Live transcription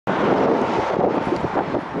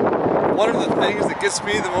one of the things that gets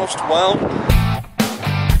me the most whelmed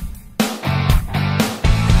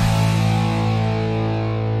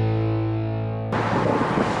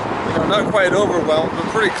not quite overwhelmed, but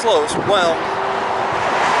pretty close, whelmed,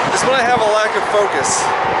 is when I have a lack of focus,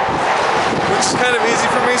 which is kind of easy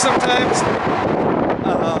for me sometimes,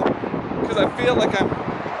 because I feel like I'm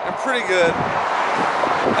pretty good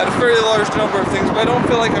at a fairly large number of things, but I don't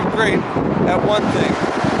feel like I'm great at one thing.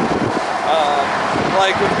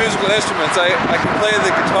 Like with musical instruments, I can play the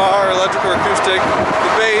guitar, electric or acoustic,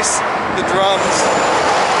 the bass, the drums,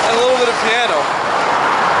 and a little bit of piano,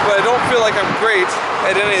 but I don't feel like I'm great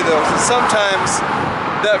at any of those. And sometimes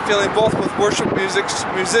that feeling, both with worship music,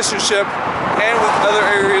 musicianship, and with other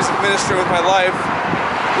areas of ministry with my life,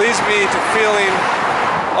 leads me to feeling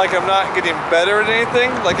like I'm not getting better at anything,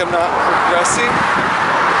 like I'm not progressing.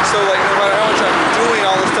 So like no matter how much I'm doing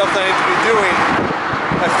all the stuff that I need to be doing,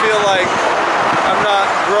 I feel like I'm not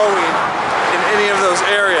growing in any of those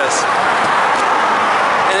areas.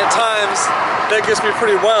 And at times, that gets me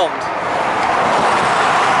pretty whelmed.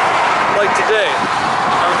 Like today,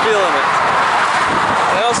 I'm feeling it.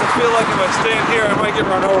 I also feel like if I stand here, I might get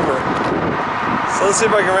run over. So let's see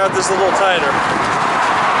if I can wrap this a little tighter.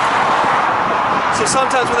 So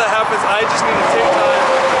sometimes when that happens, I just need to take time,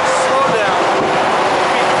 slow down,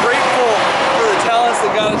 be grateful for the talents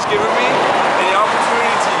that God has given me and the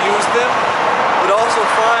opportunity to use them, but also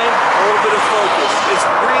find a little bit of focus. It's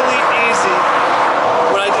really easy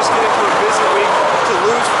when I just get into a busy week to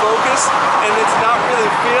lose focus, and it's not really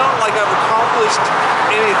feel like I've accomplished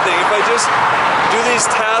anything. If I just do these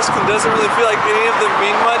tasks and doesn't really feel like any of them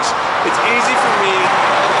mean much, it's easy for me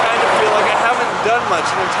to kind of feel like I haven't done much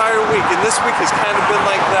an entire week, and this week has kind of been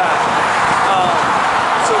like that.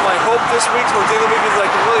 So my hope this week, towards the end of the week, is I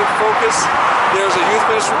can really focus. There's a youth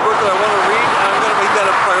ministry book that I want to read, and I'm going to make that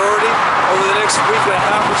a priority over the next week and a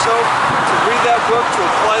half or so, to read that book, to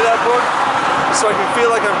apply that book, so I can feel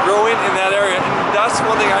like I'm growing in that area. And that's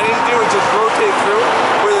one thing I need to do, is just rotate through,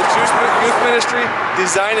 whether it's youth ministry,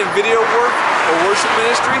 design and video work, or worship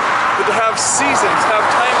ministry, but to have seasons, have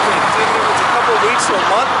time frames, even if it's a couple of weeks or a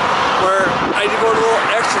month, where I devote a little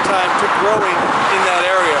extra time to growing in that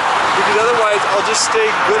area. Because otherwise I'll just stay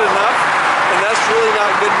good enough, and that's really not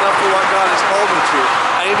good enough for what God has called me to.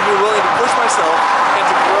 I need to be willing to push myself and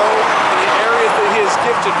to grow in the areas that He has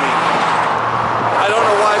gifted me. I don't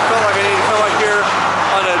know why I felt like I needed to come out here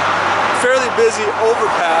on a fairly busy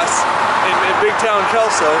overpass in big town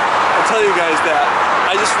Kelso and tell you guys that.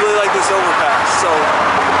 I just really like this overpass. So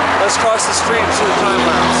let's cross the street and see the time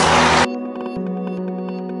lapse.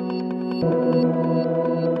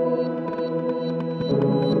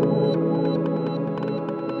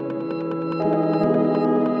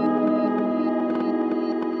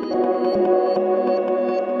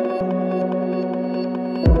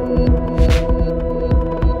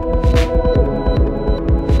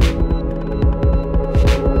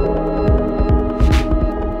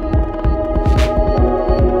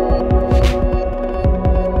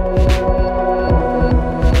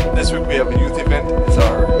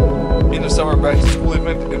 Back to school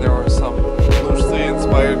event, and there were some loosely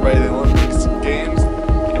inspired by the Olympics games.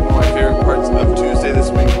 And one of my favorite parts of Tuesday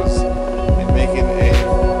this week was in making a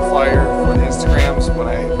flyer for the Instagrams when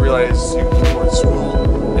I realized you can put the word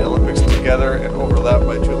school and Olympics together and overlap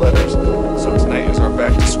by 2 letters. So tonight is our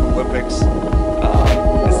back to school Olympics.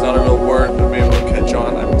 It's not a real word, but maybe it'll catch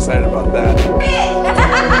on. I'm excited about that.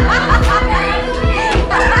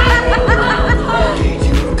 Did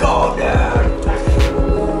you call that?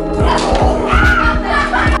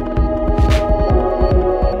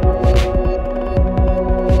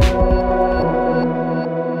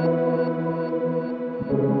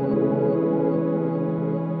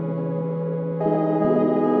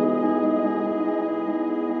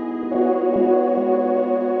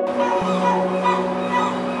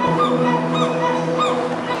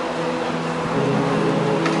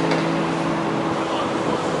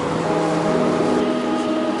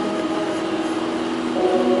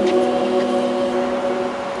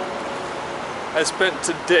 I spent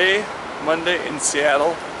today, Monday, in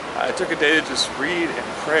Seattle. I took a day to just read and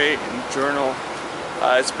pray and journal.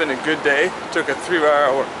 It's been a good day. Took a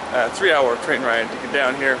 3-hour train ride to get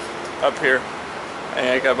down here, up here, and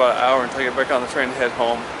I got about an hour until I get back on the train to head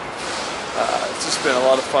home. It's just been a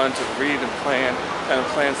lot of fun to read and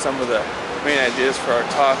plan some of the main ideas for our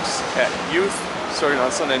talks at youth. Starting on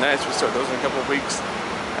Sunday nights, we start those in a couple of weeks.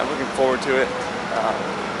 I'm looking forward to it.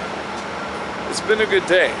 It's been a good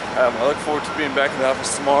day. I look forward to being back in the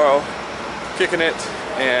office tomorrow, kicking it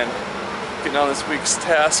and getting on this week's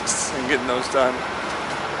tasks and getting those done.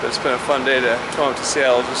 But it's been a fun day to come up to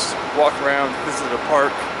Seattle, just walk around, visit a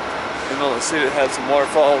park, in the middle of the city that had some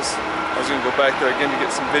waterfalls. I was gonna go back there again to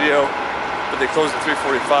get some video, but they closed at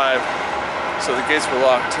 3:45, so the gates were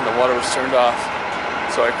locked and the water was turned off,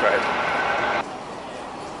 so I cried.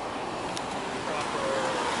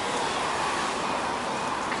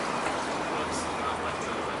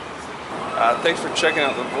 Thanks for checking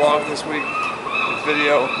out the vlog this week, the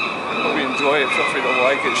video. Hope you enjoy it. Feel free to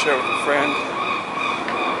like it, share it with a friend.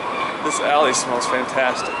 This alley smells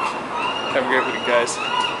fantastic. Have a great week, guys.